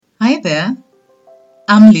Hi there,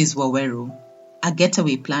 I'm Liz Waweru, a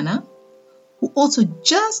getaway planner who also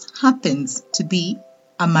just happens to be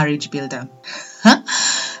a marriage builder.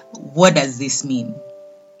 What does this mean?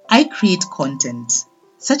 I create content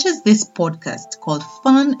such as this podcast called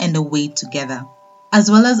Fun and Away Together, as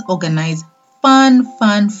well as organize fun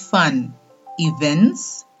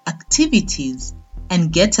events, activities,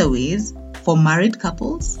 and getaways for married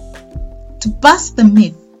couples to bust the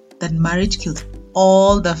myth that marriage kills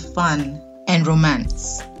all the fun and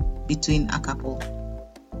romance between a couple.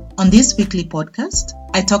 On this weekly podcast,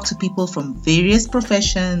 I talk to people from various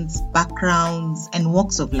professions, backgrounds, and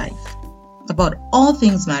walks of life about all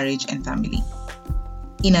things marriage and family.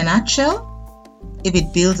 In a nutshell, if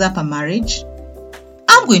it builds up a marriage,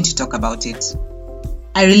 I'm going to talk about it.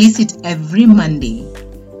 I release it every Monday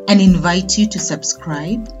and invite you to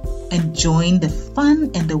subscribe and join the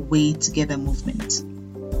Fun and Away Together movement.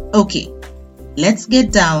 Okay, let's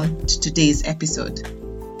get down to today's episode.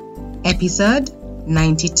 Episode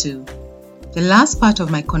 92. The last part of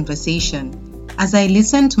my conversation as I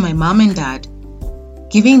listened to my mom and dad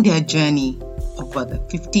giving their journey over the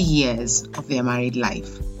 50 years of their married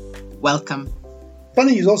life. Welcome.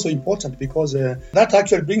 Planning is also important because that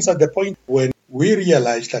actually brings us the point when we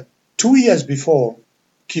realized that 2 years before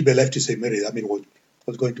Kibe left to St. Mary's,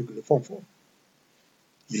 was going to the Form 4.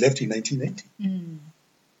 He left in 1990.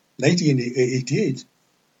 1988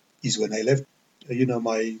 is when I left, my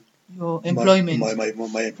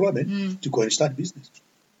employment to go and start business.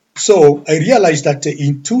 So I realized that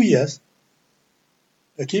in 2 years,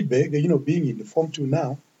 Kibe, being in the Form 2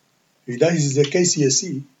 now, he does the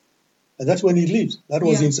KCSE, and that's when he leaves. That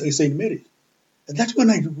was in St. Mary's. And that's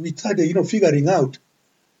when we started, figuring out.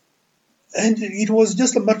 And it was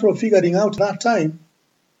just a matter of figuring out that time.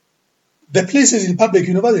 The places in public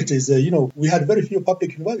universities, we had very few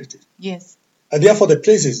public universities. Yes. And therefore the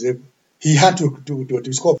places, he had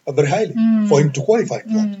to score very highly for him to qualify for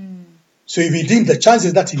that. So if he didn't, the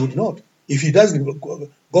chances that he would not. If he doesn't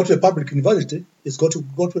go to a public university, he's got to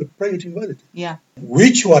go to a private university. Yeah.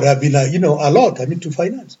 Which would have been, a lot, to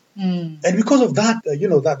finance. And because of that,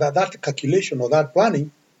 that calculation or that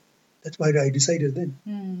planning, that's why I decided then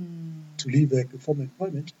to leave the former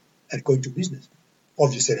employment and go into business.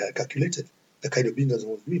 Obviously, I calculated the kind of business I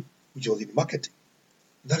was doing, which was in marketing.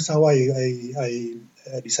 That's how I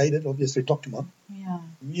decided, obviously, talk to Mom. Yeah.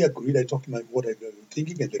 We agreed, I talked to Mom what I was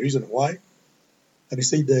thinking and the reason why. And he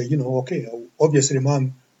said, okay, obviously,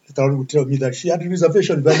 Mom would tell me that she had a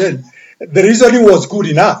reservation, but then the reasoning was good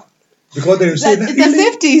enough. Because they say it's a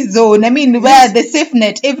safety zone. I mean, where the safe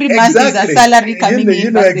net, every month is a salary coming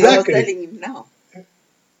in. Exactly. I was telling him now,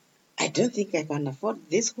 I don't think I can afford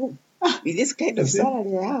this home with this kind of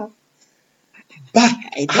salary I have. But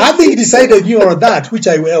having decided on that, which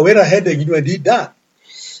I went ahead and did that,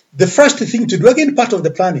 the first thing to do, again, part of the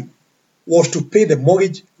planning, was to pay the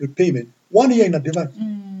mortgage repayment 1 year in advance.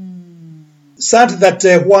 Such that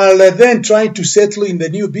while then trying to settle in the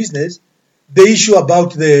new business, the issue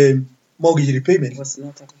about the mortgage repayment was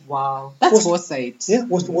not that's foresight. Yeah,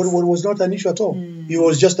 was not an issue at all. It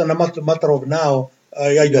was just a matter of now,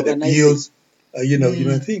 either the bills,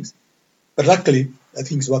 things. But luckily,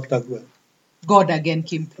 things worked out well. God again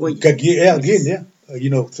came through.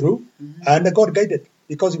 Through. And God guided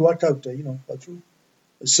because it worked out, through.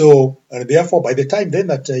 So, and therefore, by the time then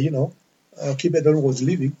that, Kibe was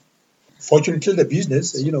leaving, fortunately, the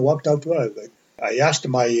business, worked out well. I asked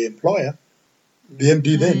my employer, the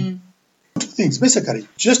MD then, two things, basically,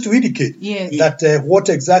 just to indicate that what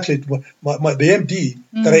exactly the MD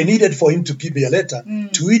that I needed for him to give me a letter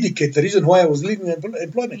to indicate the reason why I was leaving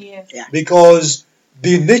employment. Yeah. Because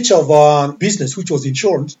the nature of our business, which was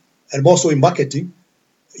insurance and also in marketing,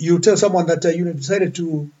 you tell someone that you decided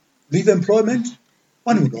to leave employment,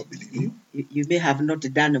 one would not believe you. You may have not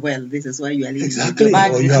done well. This is why you are leaving. Exactly.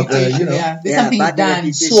 Or you have, there's something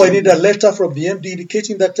done. So I need a letter from the MD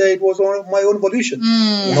indicating that it was on my own volition,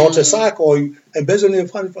 not a SAC or embezzling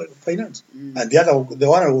finance. And the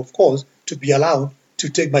one, of course, to be allowed to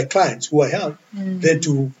take my clients who I have, then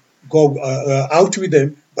to go out with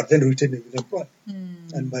them, but then retain them with employed.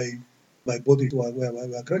 And my body were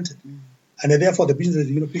granted. And therefore the business,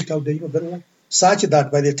 picked out very well. Such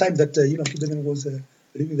that by the time that, Kibe was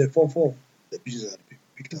leaving the Form 4, the business had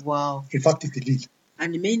picked up. Wow. In fact, it did.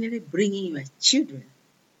 And mainly bringing your children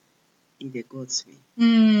in the God's way.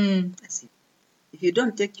 That's it. If you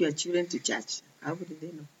don't take your children to church, how would they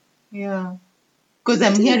know? Yeah. Because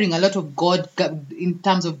I'm hearing a lot of God in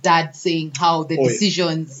terms of dad saying how the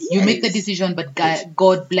decisions, you make the decision, but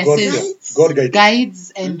God blesses, God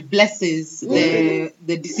guides and blesses the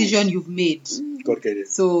decision you've made. God guided.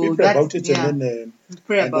 So we pray about it and then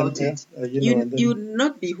pray about it. You would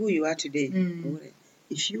not be who you are today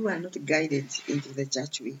if you are not guided into the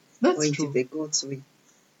church way or into the God's way.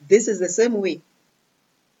 This is the same way.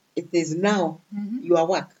 It is now your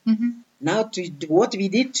work. Now to do what we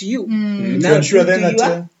did to you. To ensure then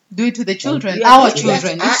that do it to the children, our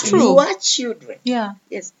children. It's true. Your children. Yeah.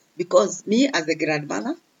 Yes. Because me as the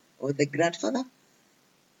grandmother or the grandfather,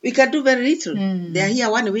 we can do very little. They are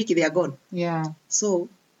here 1 week, they are gone. Yeah. So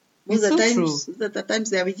most of the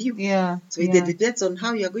times they are with you. Yeah. So it depends on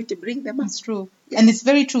how you are going to bring them up. It's true. Yeah. And it's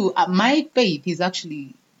very true. My faith is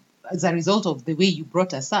actually as a result of the way you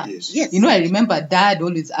brought us up. Yes. You know, I remember Dad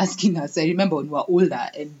always asking us, I remember when we were older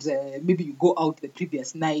and maybe you go out the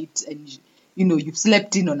previous night and, you know, you've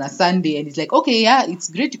slept in on a Sunday and it's like, okay, yeah, it's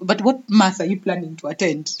great, but what mass are you planning to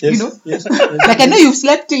attend? Yes. You know? Yes. Like I know you've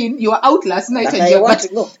slept in, you were out last night, but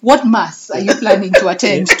what mass are you planning to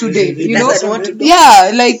attend today? You know?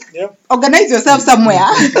 Yeah, like organize yourself somewhere,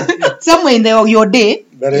 somewhere in your day.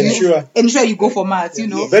 But ensure you go for mass, you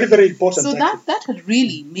know. Very, very important. So that had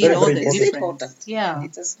really made all the difference. Yeah.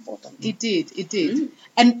 It is important. It did.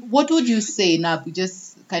 And what would you say now,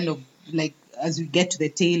 just kind of like as we get to the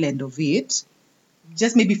tail end of it,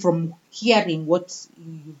 just maybe from hearing what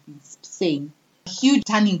you've been saying, huge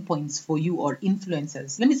turning points for you or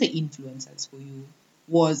influencers, let me say influencers for you,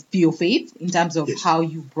 was your faith in terms of how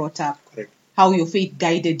you brought up, how your faith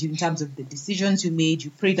guided you in terms of the decisions you made,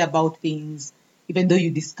 you prayed about things, even though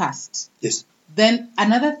you discussed. Yes. Then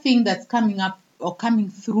another thing that's coming up or coming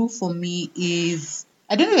through for me is,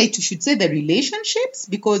 I don't know if I should say the relationships,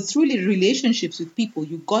 because through the relationships with people,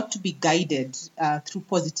 you got to be guided through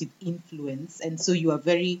positive influence. And so you are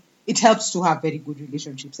it helps to have very good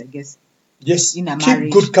relationships, I guess. Yes. In a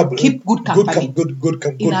marriage. Keep good company. Good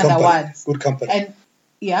company. In other words. Good company. And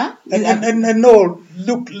yeah. And no,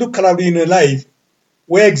 look around in your life.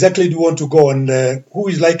 Where exactly do you want to go, and who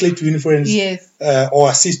is likely to influence or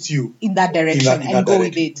assist you in that direction and go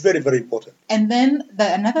with it? Very, very important. And then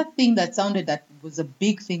another thing that sounded that was a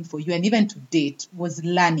big thing for you, and even to date, was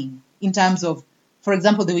learning in terms of, for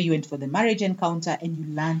example, the way you went for the marriage encounter and you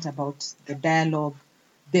learned about the dialogue,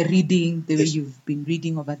 the reading, the way you've been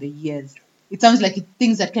reading over the years. It sounds like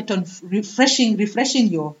things that kept on refreshing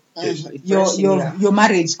your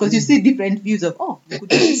marriage, because you see different views of, you could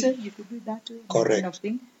do this, you could do that way, correct, kind of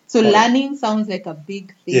thing. So learning sounds like a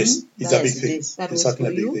big thing. Yes, it's a big thing. It's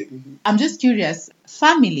certainly a big thing. I'm just curious,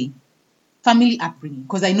 family upbringing,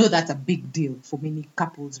 because I know that's a big deal for many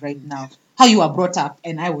couples right now. How you are brought up,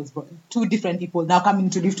 and I was two different people now coming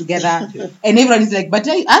to live together, and everyone is like, but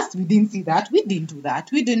I asked, we didn't see that, we didn't do that,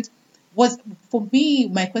 we didn't. For me,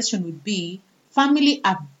 my question would be, family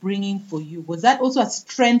upbringing for you, was that also a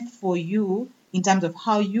strength for you in terms of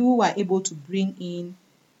how you were able to bring in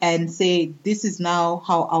and say, this is now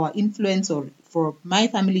how our influence, or for my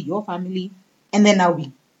family, your family, and then now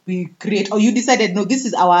we create, or you decided, no, this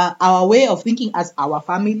is our way of thinking as our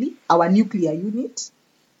family, our nuclear unit,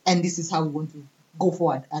 and this is how we want to go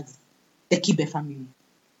forward as the Kibe family.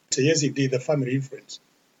 So yes, indeed, the family influence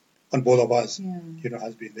on both of us,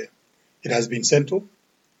 has been there. It has been central,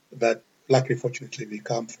 but luckily, fortunately, we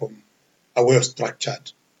come from a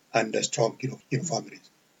well-structured and strong, families.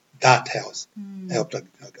 That has helped a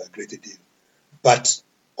great deal. But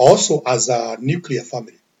also, as a nuclear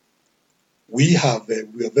family, we are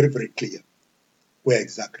very, very clear where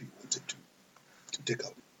exactly we wanted to take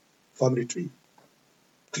our family tree.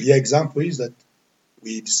 Clear example is that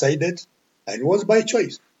we decided, and it was by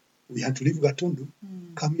choice, we had to leave Gatundu,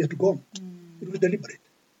 come here to Gom. It was deliberate.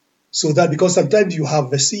 So that, because sometimes you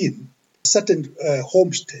have seen certain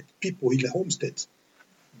people in the homesteads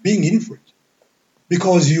being influenced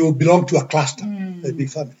because you belong to a cluster, a big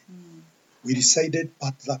family. We decided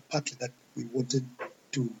partly that we wanted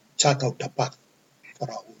to chart out a path for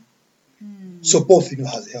our own. So both,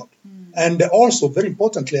 has helped. And also, very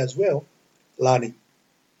importantly as well, learning.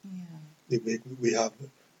 We have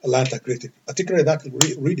learned a great deal, particularly that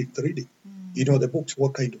reading. The books,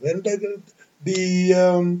 what kind of, and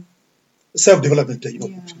the self-development,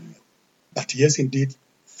 books. But yes, indeed,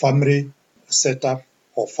 family setup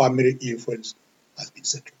or family influence has been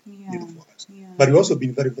central for us. But we've also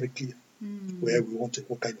been very, very clear where we wanted,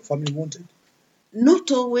 what kind of family we wanted. Not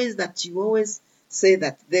always that you always say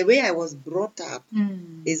that the way I was brought up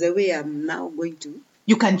is the way I'm now going to.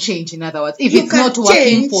 You can change, in other words. If it's not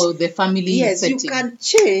working for the family setting. Yes, you can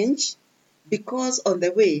change because on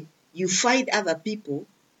the way you find other people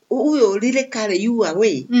who will really carry you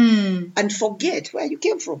away Mm. and forget where you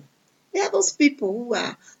came from. There are those people who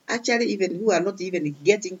are actually who are not even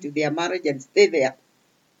getting to their marriage and stay there.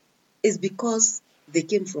 It's because they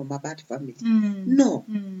came from a bad family. Mm. No.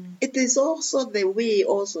 Mm. It is also the way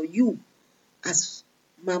also you, as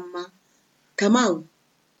Mama Kamau,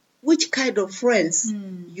 which kind of friends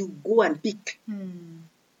you go and pick.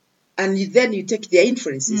 And then you take their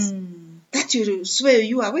influences. That will sway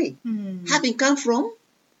you away. Having come from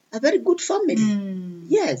a very good family.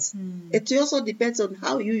 Yes. It also depends on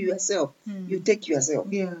how you yourself, you take yourself.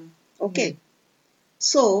 Yeah. Okay.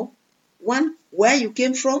 So, one, where you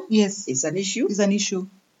came from Yes. is an issue. It's an issue.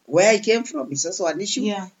 Where I came from is also an issue.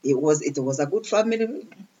 Yeah. It was a good family,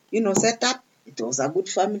 set up. It was a good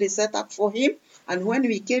family set up for him. And when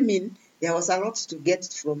we came in, there was a lot to get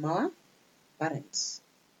from our parents.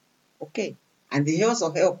 Okay. And they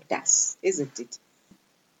also helped us, isn't it?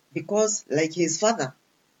 Because like his father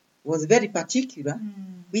was very particular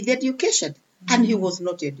with education, and he was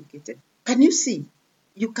not educated. Can you see?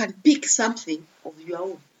 You can pick something of your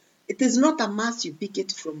own. It is not a must you pick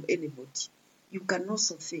it from anybody. You can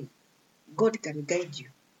also think. God can guide you.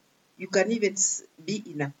 You can even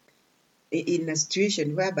be in a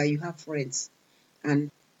situation whereby you have friends,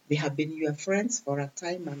 and they have been your friends for a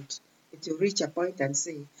time, and it will reach a point and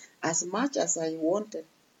say, as much as I wanted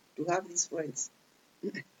to have these friends,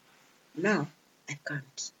 now I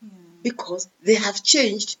can't. Because they have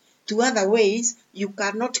changed to other ways, you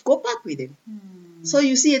cannot cope up with them. So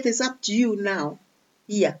you see, it is up to you now,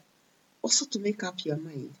 here, also to make up your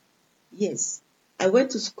mind. Yes, I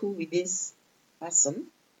went to school with this person,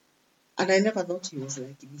 and I never thought he was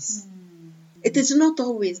like this. It is not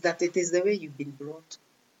always that it is the way you've been brought.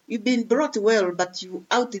 You've been brought well, but you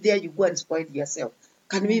out there, you go and spoil yourself.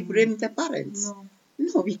 Can we blame the parents?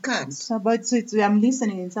 No, we can't. So I'm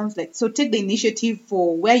listening. It sounds like, so take the initiative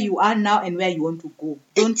for where you are now and where you want to go.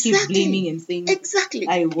 Don't keep blaming and saying, exactly,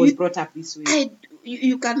 I was brought up this way.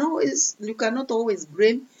 You cannot always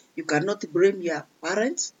blame. You cannot blame your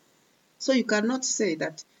parents. So you cannot say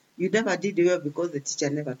that you never did well because the teacher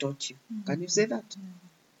never taught you. Can you say that?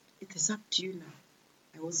 It is up to you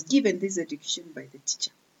now. I was given this education by the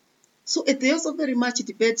teacher. So it also very much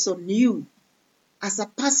depends on you as a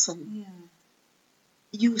person.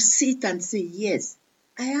 You sit and say, yes,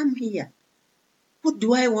 I am here. What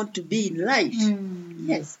do I want to be in life?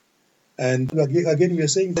 Yes. And again, you're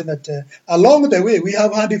saying that along the way, we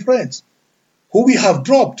have had friends who we have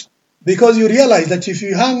dropped because you realize that if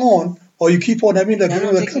you hang on or you keep on,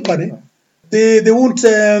 the company, they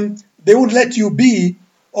won't let you be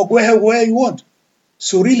or go where you want.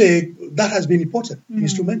 So really, that has been important,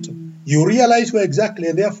 instrumental. You realize where exactly,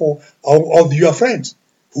 and therefore, of your friends,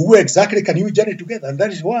 who exactly can you journey together. And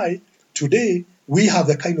that is why today we have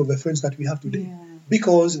the kind of friends that we have today.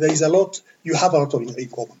 Because there is you have a lot of in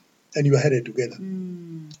common, and you are headed together.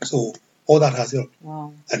 So all that has helped.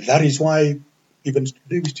 Wow. And that is why even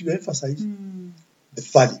today we still emphasize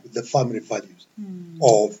the family values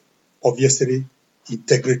of yesterday,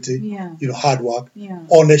 integrity, hard work,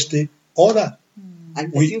 honesty, all that.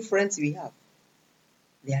 And the few friends we have,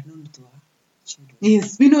 they are known to our children.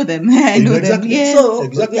 Yes, we know them. I know them. Yes. So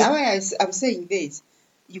why I'm saying this,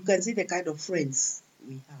 you can see the kind of friends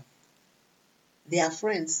we have. They are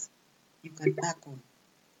friends you can back on.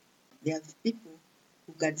 They are people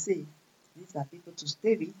who can say, these are people to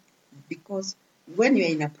stay with, because when you are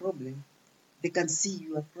in a problem, they can see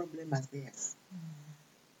your problem as theirs.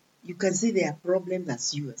 You can see their problem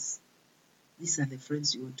as yours. These are the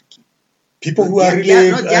friends you want to keep. People who are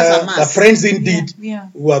really friends indeed,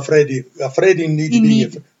 who are afraid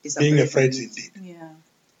indeed, being a friend indeed.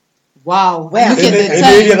 Wow. Well, in the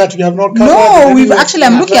area that we have not covered. No,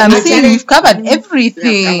 I'm saying we've covered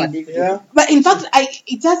everything. Yeah. But in fact,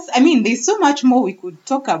 there's so much more we could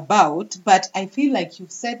talk about, but I feel like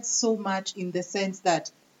you've said so much in the sense that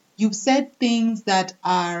you've said things that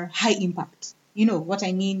are high impact. You know what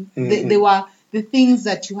I mean? They were the things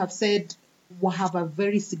that you have said will have a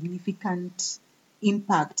very significant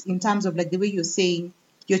impact in terms of like the way you're saying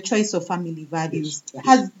your choice of family values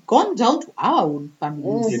has gone down to our own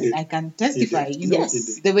families. I can testify,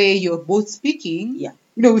 the way you're both speaking,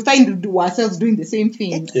 we find ourselves doing the same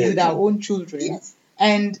thing with our own children. Yes.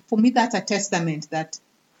 And for me, that's a testament that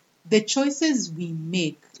the choices we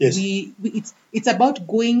make, it's about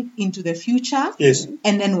going into the future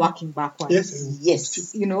and then working backwards.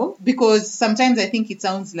 Yes. Because sometimes I think it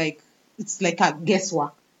sounds like it's like a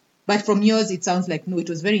guesswork. But from yours, it sounds like, no, it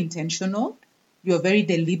was very intentional. You're very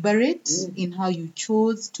deliberate in how you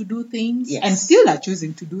chose to do things, Yes. and still are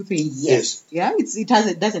choosing to do things. Yes. Yeah, it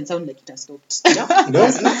doesn't sound like it has stopped. No,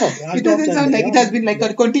 It doesn't sound like it has been like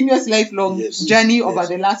a continuous lifelong journey over Yes.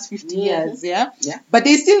 the last 50 years. Yeah. But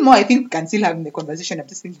there's still more I think we can still have in the conversation. I'm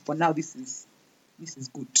just thinking for now this is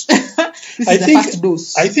good. This is the first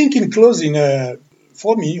dose. I think in closing,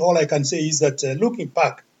 for me, all I can say is that looking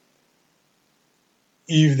back,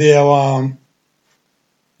 if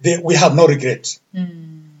we have no regrets.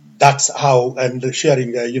 That's how, and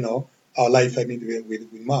sharing, our life,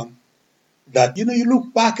 with mom, that, you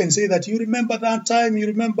look back and say that you remember that time, you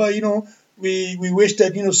remember, we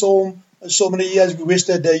wasted, so many years, we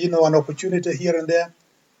wasted, an opportunity here and there.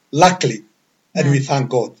 Luckily, and we thank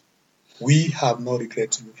God, we have no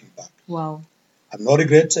regrets looking back. Wow. I have no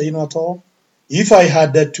regrets, at all. If I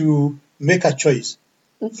had to make a choice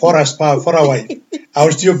for a wife, I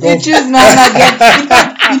would still go. You choose mom again.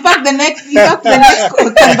 In fact, the next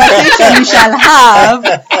conversation we shall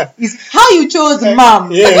have is how you chose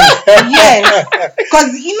mom. Yes.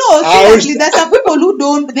 Because, seriously, there's some people who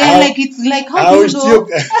don't, they're like, it's like, how do you know?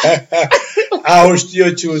 I will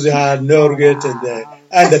still choose her, no regret,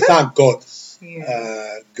 and thank God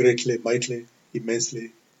greatly, mightily,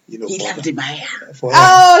 immensely. He loved my hair.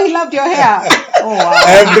 Oh, he loved your hair. Oh, wow.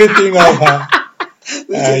 Everything of her.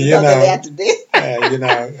 We just got the hair today.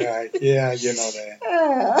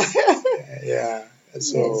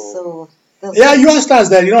 So you asked us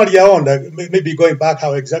that, earlier on, maybe going back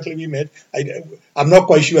how exactly we met. I'm not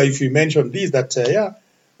quite sure if we mentioned this, that,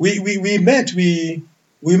 we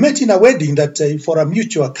met in a wedding that for a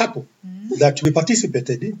mutual couple that we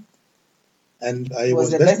participated in. And I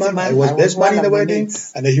was best man. I was best man in the wedding,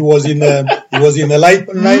 and he was in the lineup.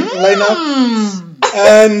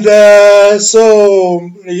 And so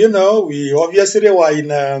we obviously were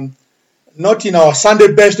in not in our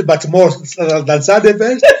Sunday best, but more than Sunday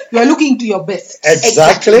best. You are looking to your best.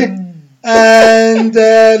 Exactly. And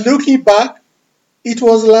looking back, it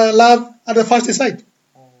was love at the first sight.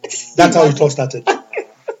 That's how it all started.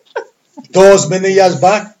 Those many years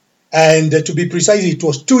back, and to be precise, it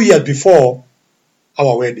was 2 years before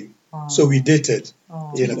our wedding. Wow. So we dated,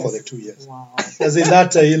 for the 2 years. Wow. As in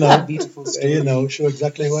that, beautiful story. Show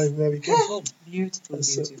exactly where we came from. Beautiful.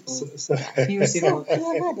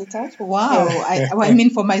 Beautiful. Wow. I mean,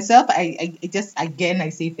 for myself, I just, again, I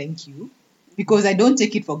say thank you, because I don't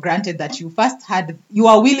take it for granted that you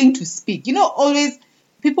are willing to speak. Always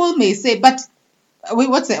people may say, but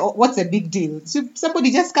what's a big deal? So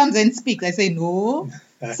somebody just comes and speaks. I say, no.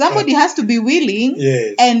 Somebody has to be willing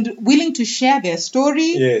and willing to share their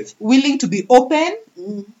story, willing to be open,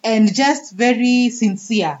 and just very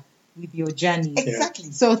sincere with your journey.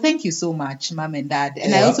 Exactly. So thank you so much, Mom and Dad.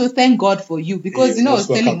 And I also thank God for you, because, I was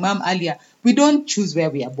telling Mom earlier, we don't choose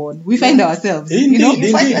where we are born. We find ourselves.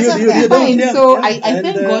 Indeed, find indeed. So I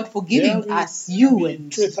thank God for giving us you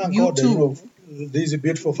and you God, too. This is a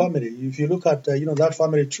beautiful family. If you look at, that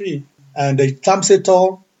family tree, and it thumbs it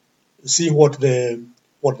all, see what the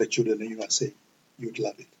children are saying, you'd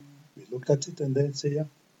love it. We looked at it and then say,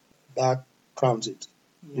 that crowns it,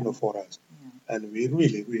 for us. And we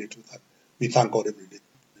really, really do that. We thank God every day.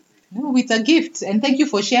 No, it's a gift. And thank you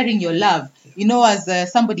for sharing your love.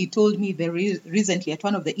 As somebody told me recently at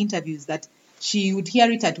one of the interviews, that she would hear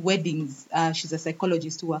it at weddings. She's a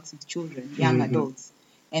psychologist who works with children, young adults.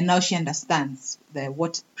 And now she understands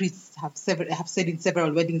what priests have said in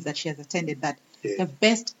several weddings that she has attended, that the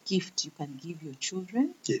best gift you can give your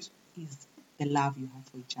children is the love you have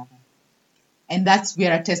for each other. And we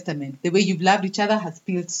are a testament. The way you've loved each other has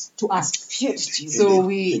built to us. So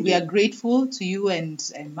we are grateful to you and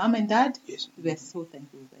Mom and Dad. Yes. We are so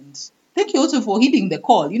thankful. And thank you also for heeding the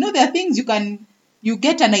call. There are things you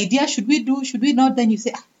get an idea, should we do, should we not? Then you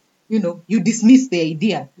say, you dismiss the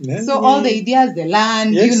idea. So all the ideas, the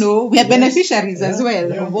land, we are beneficiaries as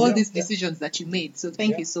well of all these decisions that you made. So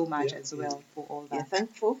thank you so much as well for all that. We're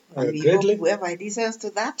thankful. And we hope whoever listens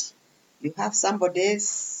to that, you have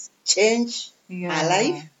somebody's change her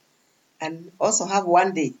life, and also have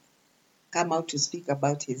one day come out to speak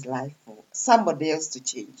about his life for somebody else to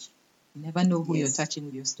change. You never know who you're touching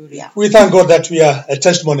with your story. Yeah. We thank God that we are a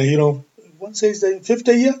testimony. One says the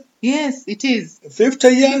 50 year. Yes, it is. 50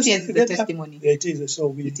 years. 50 years is the testimony. It is.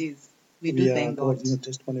 So it is. We do thank God.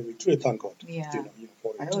 Testimony. We truly thank God. Yeah.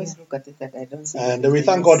 For it. I always look at it that I don't see. And we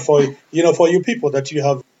thank God for for you people that you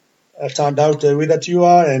have turned out the way that you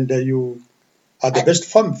are, and you are the best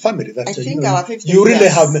family. That I think our 50 you really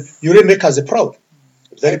years, you really make us proud.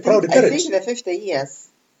 Very proud parents. I think the 50 years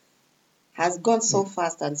has gone so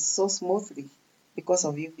fast and so smoothly because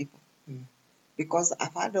of you people. Because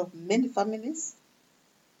I've heard of many families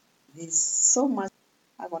there's so much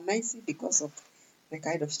agonizing because of the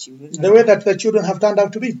kind of children. The way that the children have turned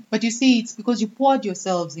out to be. But you see, it's because you poured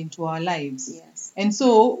yourselves into our lives. Yes. And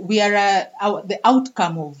so we are the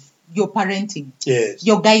outcome of your parenting, Yes.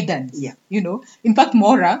 your guidance. Yeah. You know, in fact,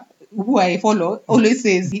 Maura, who I follow, always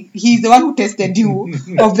says he's the one who tested you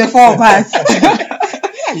of the four of us.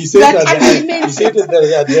 He said And he said that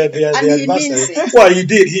the And he adversary. means it. Well, he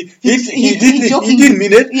did. He didn't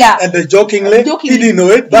mean it. Yeah. And jokingly, he didn't know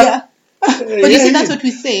it. But Yeah. But you see, that's what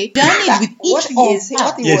we say. Journey with what each he of is, us.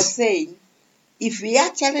 what he Yes. was saying, if we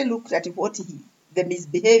actually looked at the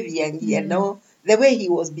misbehavior and you know, the way he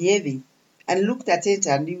was behaving, and looked at it,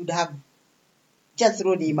 and you would have just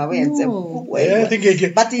thrown him away and said, No. "Who were yeah, you?" I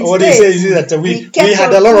think But what he instead, says is that we kept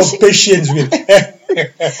had on a lot of pushing. patience with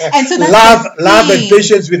And so that's love the and thing.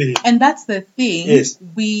 patience with him. And that's the thing. Yes.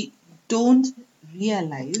 We don't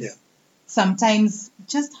realize Yeah. sometimes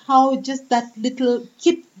just how just that little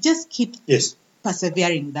keep Yes.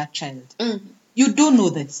 persevering with that child. Mm. You don't know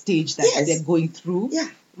the stage that Yes. they're going through. Yeah.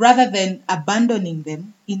 Rather than abandoning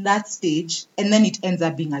them in that stage, and then it ends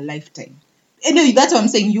up being a lifetime. Anyway, that's what I'm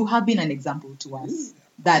saying. You have been an example to us.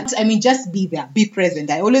 That, I mean, just be there, be present.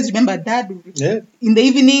 I always remember Dad Yeah. in the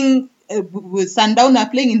evening with Sundowner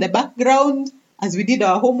playing in the background as we did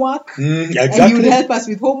our homework. And he Exactly. would help us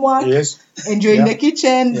with homework, Yes. enjoying Yeah. the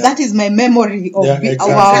kitchen. Yeah. That is my memory of, Yeah,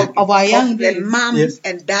 exactly. of our young Of the days. mom Yes.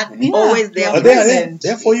 and dad Yeah, always you there. are But they are present.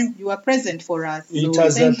 there for you. You are present for us. It So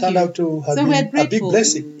has thank turned you. out to have So been we're a big grateful.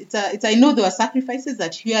 blessing. I know there were sacrifices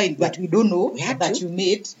that that we don't know We had that to. you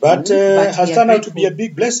made, But but has we are turned out to be a grateful.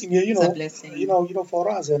 big blessing. You It's know, a blessing. you know, for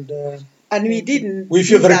us. And And we didn't We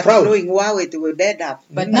feel do very that proud. knowing wow, it will dead up.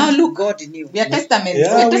 But now look, God knew. we are testaments, we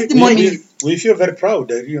yeah, are testimonies. we feel very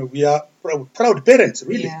proud. You know, we are proud parents,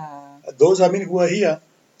 really. Yeah. Those I mean who are here,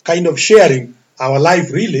 kind of sharing our life,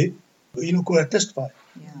 really. You know, could testify,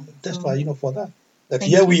 So, you know, for that. That Thank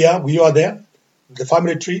here you. we are there, the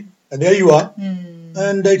family tree, and there you are, mm,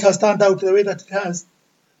 and it has turned out the way that it has.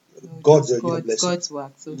 God's blessing. God's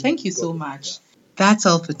work. So thank you so much. That's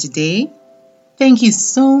all for today. Thank you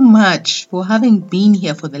so much for having been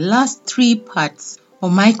here for the last 3 parts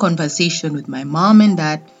of my conversation with my mom and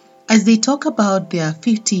dad as they talk about their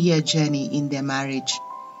 50-year journey in their marriage.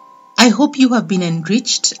 I hope you have been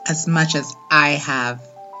enriched as much as I have.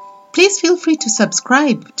 Please feel free to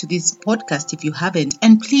subscribe to this podcast if you haven't,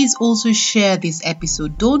 and please also share this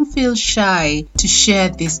episode. Don't feel shy to share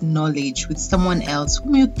this knowledge with someone else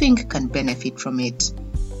whom you think can benefit from it.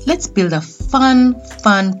 Let's build a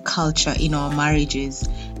fun culture in our marriages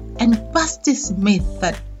and bust this myth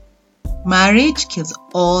that marriage kills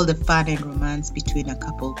all the fun and romance between a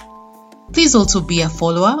couple. Please also be a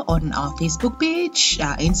follower on our Facebook page,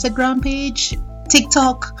 our Instagram page,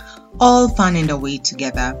 TikTok, all fun and away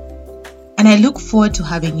together. And I look forward to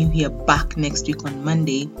having you here back next week on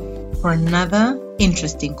Monday for another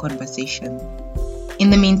interesting conversation. In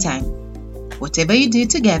the meantime, whatever you do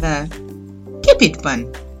together, keep it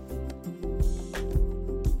fun.